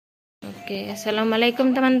Oke,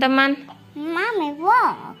 assalamualaikum teman-teman. Mommy,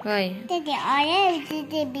 walk. Why? The orange,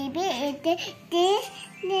 the baby, this,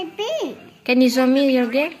 the bee. Can you show me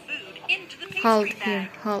your game? Hold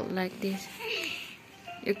here, hold like this.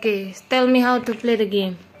 Okay, tell me how to play the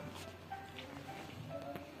game.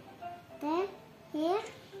 Then here.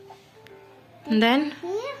 And then?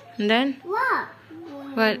 Here. And then? What?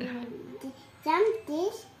 What? Some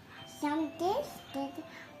this,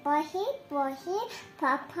 boy here,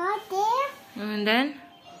 Papa there. And then?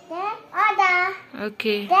 Then other.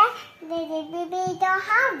 Okay. Then the baby, don't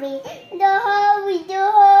hurry.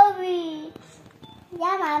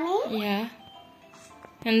 Yeah, mommy. Yeah.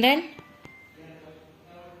 And then?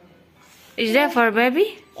 Is that for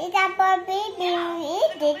baby? It's a for baby.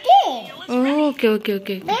 It's the game. Oh,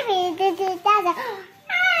 okay. Baby, this is that.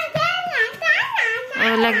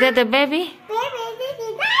 Oh, like that the baby? Baby, this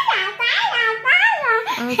is that.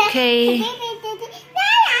 Okay.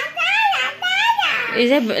 Is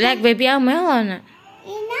that like baby Amel or not?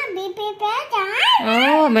 It's not baby panda.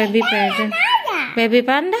 Oh, baby present. Baby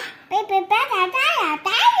panda? Baby panda.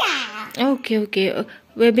 Okay.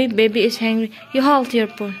 Baby is hungry. You hold your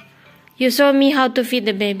phone. You show me how to feed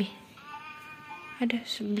the baby. Ada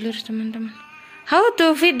blur teman-teman. How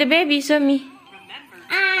to feed the baby? Show me.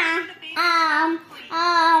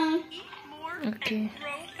 Okay.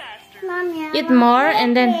 Mommy, Eat more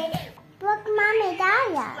and then. look, mommy,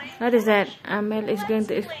 Daya. What is that? Amel is going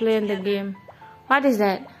to explain the game. What is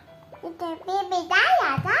that? It's a baby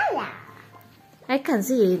Daya. I can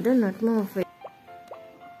see it. Do not move it.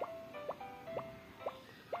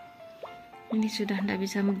 Ini sudah tidak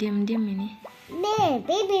bisa diam-diam ini.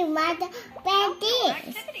 Baby, mother, baby.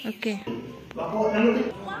 Oke.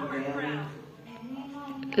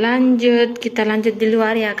 Lanjut, kita lanjut di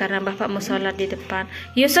luar ya karena bapak mau sholat di depan.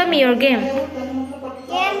 You show me your game.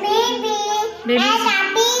 Yeah, baby. Baby.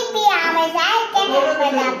 Ada baby, apa saja?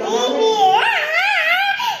 Ada baby.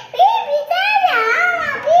 Baby Daya.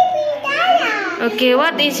 Okay,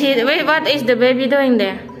 what is he? Wait, what is the baby doing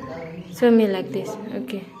there? Show me like this.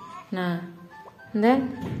 Okay. Nah, and then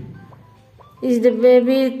is the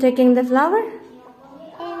baby taking the flower?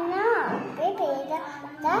 No, baby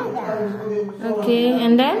Daya. Okay,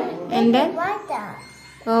 and then? Water.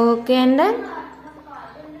 Okay, and then?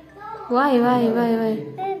 Why?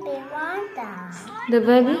 Baby water. The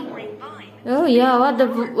baby? Oh yeah, what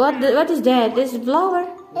is that? This flower.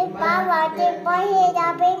 The power, the boy, the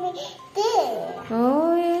baby, there.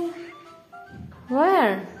 Oh yeah.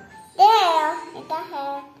 Where? There, in the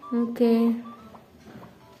hair. Okay.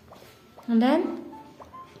 And then?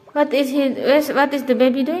 What is the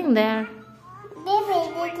baby doing there? Baby,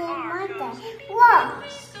 this is water. Whoa.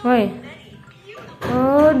 Why?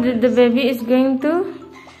 Oh, the baby is going to.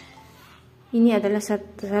 Ini adalah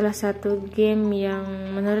salah satu game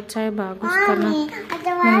yang menurut saya bagus karena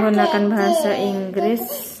menggunakan bahasa Inggris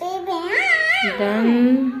dan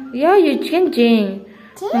yeah, you can change.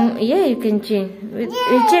 Yeah, you can change.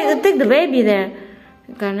 Take the baby there.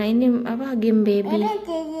 Karena ini apa game baby.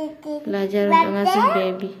 Belajar untuk ngasih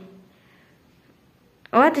baby.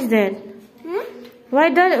 What is that?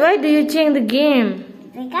 Why do you change the game?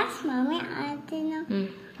 Because mommy, I don't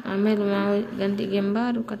know. Amel mau ganti game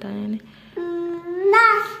baru katanya nih. No.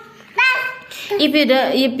 If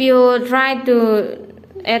you try to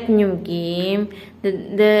add new game,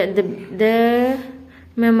 the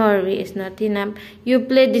memory is not enough. You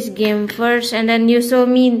play this game first, and then you show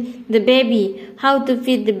me the baby, how to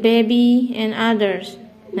feed the baby and others.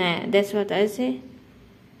 Nah, that's what I say.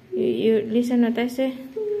 You listen what I say.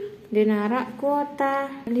 Dinarak kuota,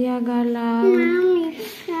 Alia galau.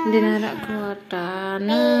 Dinarak kuota.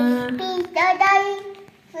 Nah.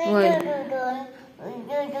 Why?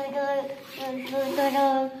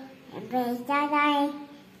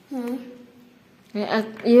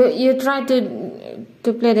 You try to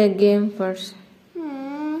play the game first.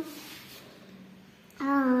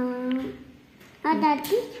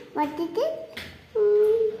 What did it?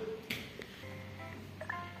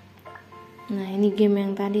 Nah, ini game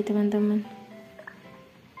yang tadi teman-teman.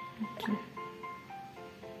 Okay.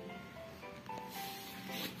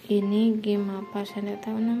 Ini game apa? Saya tidak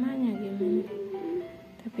tahu namanya gimana.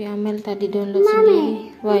 Tapi Amel tadi download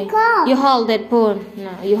sendiri. Why? You hold that phone.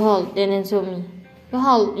 No, you hold and then show me. You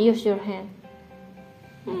hold. Use your hand.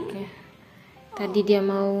 Okay. Tadi dia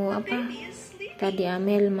mau apa? Tadi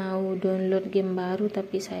Amel mau download game baru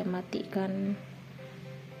tapi saya matikan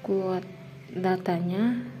kuat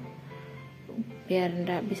datanya biar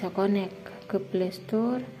tidak bisa connect ke Play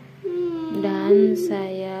Store. Dan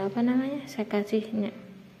saya saya kasihnya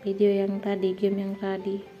video yang tadi, game yang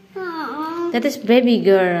tadi. That is baby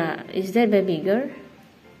girl. Is that baby girl?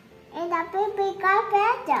 And the baby got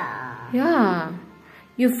better. Yeah.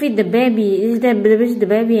 You feed the baby. Is the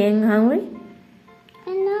baby hungry?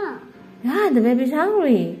 No. Yeah, the baby's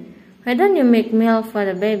hungry. Why don't you make milk for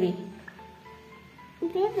the baby?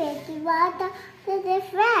 Baby water the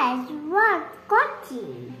fresh what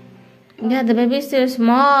cookie. Yeah, the baby is still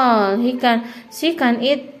small. She can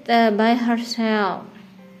eat by herself.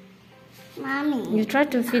 Mommy. You try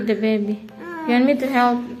to feed the baby. You want me to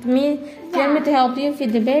help me? You want me to help you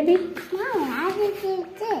feed the baby? Mommy, I will do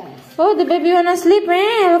this. Oh, the baby wanna sleep,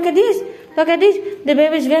 eh? Look at this. Look at this. The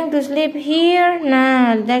baby is going to sleep here.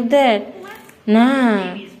 Nah, like that.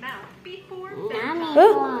 Nah.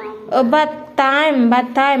 Oh, bad time.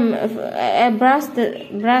 Brush.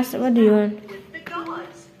 What do you want?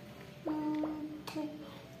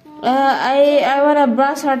 I wanna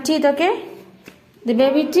brush her teeth, okay? The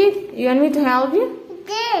baby teeth. You want me to help you?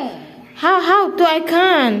 How? I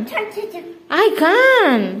can't. I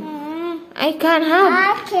can't help.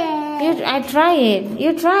 I try it.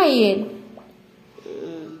 You try it.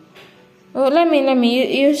 Oh, let me.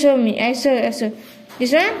 You show me. I show.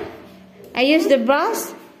 This one? I use the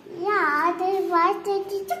brush. Yeah, they want to.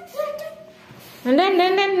 And then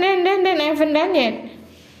I haven't done yet.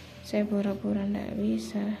 Saya pura-pura nggak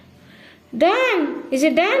bisa. Done. Is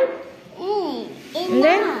it done? And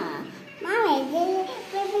then? Mommy,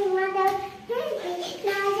 baby want a frisbee.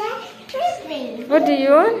 Now that's frisbee. What do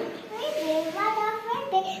you want?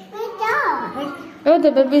 Oh,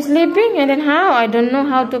 the baby is sleeping, and then how? I don't know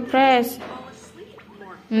how to press.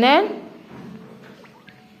 And then?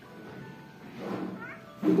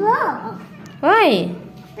 Whoa. Why?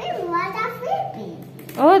 Baby want a frisbee.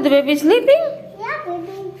 Oh, the baby is sleeping? Yeah,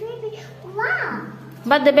 baby frisbee. Wow.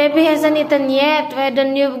 But the baby hasn't eaten yet. Why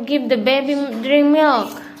don't you give the baby drink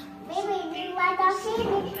milk? Baby want a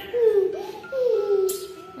frisbee.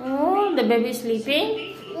 Oh, the baby is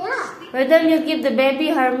sleeping? Yeah. Why don't you give the baby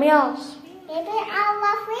her milk? Baby, I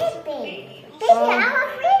want frisbee. Baby, I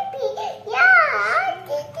want frisbee. Yeah, I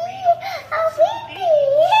frisbee.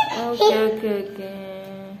 Okay.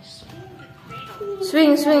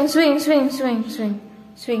 Swing.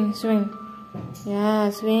 Yeah,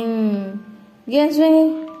 swing. Again,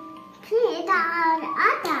 swing.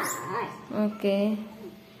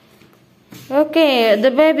 Okay,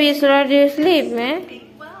 the baby is already asleep, man.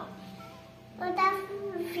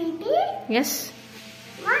 Yes.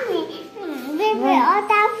 Mommy, baby,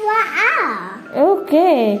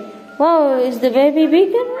 Okay. Wow, is the baby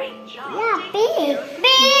bigger? yeah, big.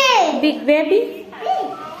 Big baby?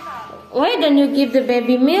 Why don't you give the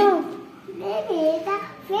baby milk? Baby,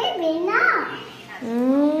 baby, no.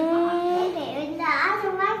 Baby, the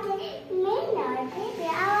other one is baby,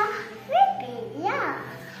 our baby, yeah.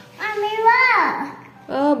 Mommy, what?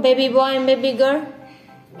 Oh, baby boy and baby girl.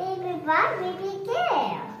 Baby boy, baby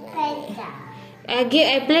girl. I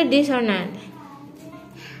play this or not?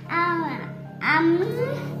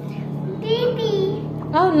 Baby.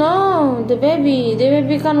 Oh no, the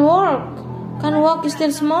baby can't walk. Can't walk, is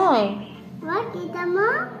still small. What is the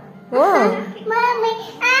mom? Whoa. Mommy.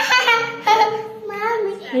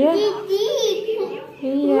 Mommy. Yeah. Didi.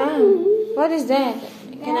 Yeah. What is that?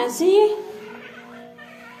 Can I see?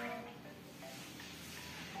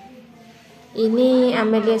 Ini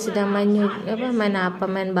Amelia sedang main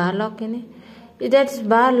balok ini. That's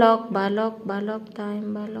balok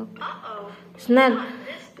time. It's not.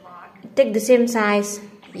 Take the same size.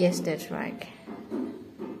 Yes, that's right.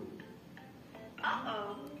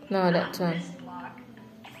 No, that's one.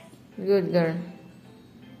 Good girl.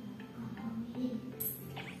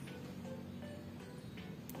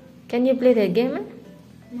 Can you play the game?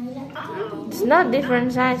 It's not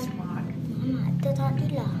different size. Itu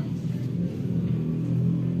tadi lah.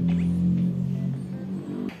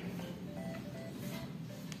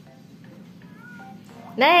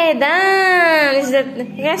 Hey, done. Is that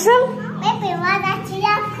castle? Baby, what is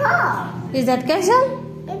your call? Is that castle?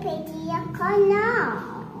 Baby, your call now.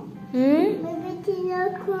 Baby,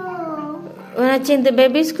 your call. Wanna change the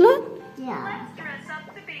baby's clothes? Yeah.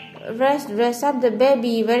 Dress up the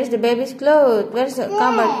baby. Where is the baby's clothes? Where's the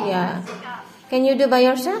cupboard? Yeah. Can you do by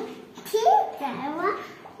yourself?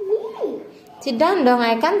 Sit down dong.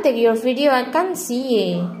 I can't take your video. I can't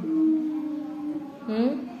see.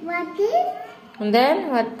 What is? And then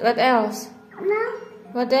what else? No.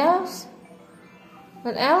 What else?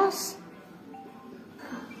 What else?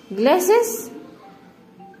 Glasses?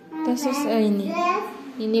 Glasses ini.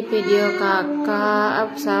 Ini video kakak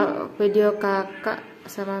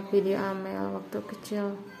sama video Amel waktu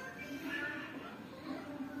kecil.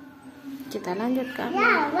 Kita lanjut ke Amel.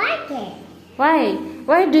 Yeah, like it. Why?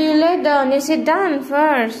 Why do you lay down? You sit down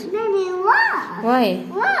first. Daddy, what? Why?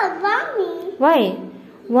 What, mommy? Why?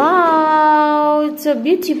 Wow, it's so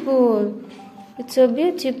beautiful. It's so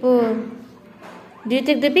beautiful. Do you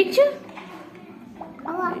take the picture?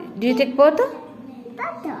 Do you take photo?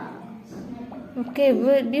 Okay,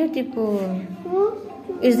 beautiful.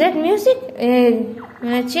 Is that music?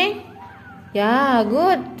 Wanna change? Yeah,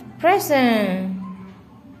 good. Present.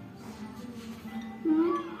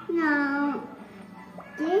 No.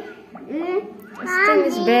 This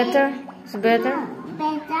It's better. It's better.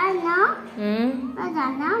 Better, no? Better,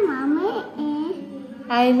 no, mommy.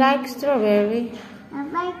 I like strawberry. I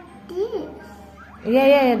like this.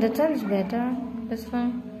 Yeah. That one's better. That's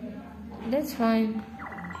fine. That's fine.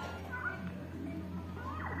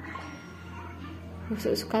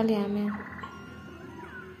 Busuk sekali Amel.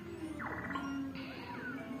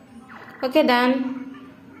 Okay, Dan.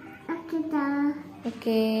 Okay, dah.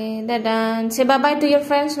 Okay, dadah. Say bye-bye to your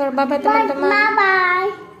friends or bye-bye teman-teman.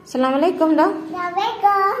 Bye-bye. Assalamualaikum dong.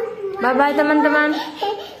 Assalamualaikum. Bye-bye teman-teman.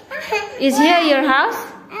 Is here your house?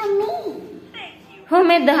 Me. Who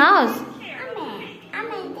made the house?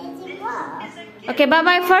 Okay,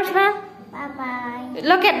 bye-bye first, man. Bye-bye.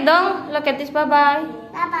 Look at this, bye-bye.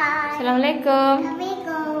 Bye-bye. Assalamualaikum.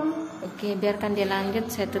 Assalamualaikum. Oke, biarkan dia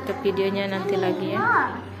lanjut. Saya tutup videonya nanti lagi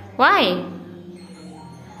ya. Why?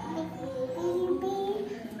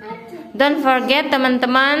 Don't forget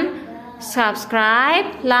teman-teman,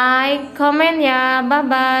 subscribe, like, comment ya.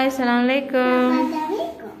 Bye-bye. Assalamualaikum.